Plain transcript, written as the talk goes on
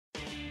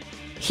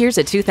Here's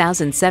a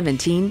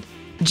 2017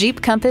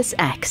 Jeep Compass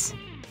X.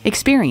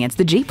 Experience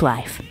the Jeep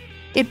life.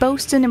 It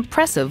boasts an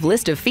impressive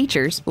list of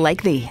features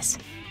like these: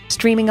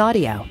 streaming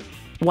audio,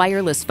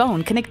 wireless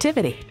phone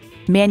connectivity,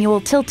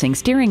 manual tilting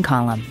steering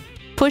column,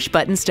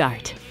 push-button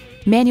start,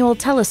 manual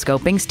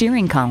telescoping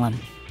steering column,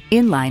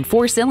 inline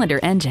 4-cylinder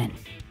engine,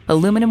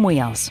 aluminum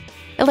wheels,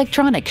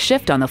 electronic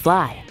shift on the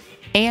fly,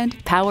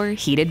 and power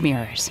heated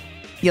mirrors.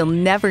 You'll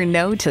never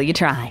know till you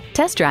try.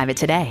 Test drive it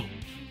today.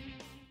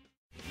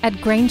 At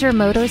Granger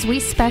Motors, we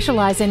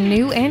specialize in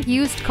new and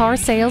used car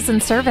sales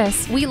and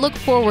service. We look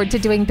forward to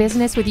doing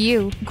business with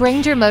you.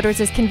 Granger Motors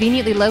is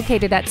conveniently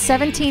located at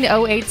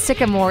 1708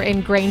 Sycamore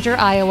in Granger,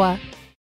 Iowa.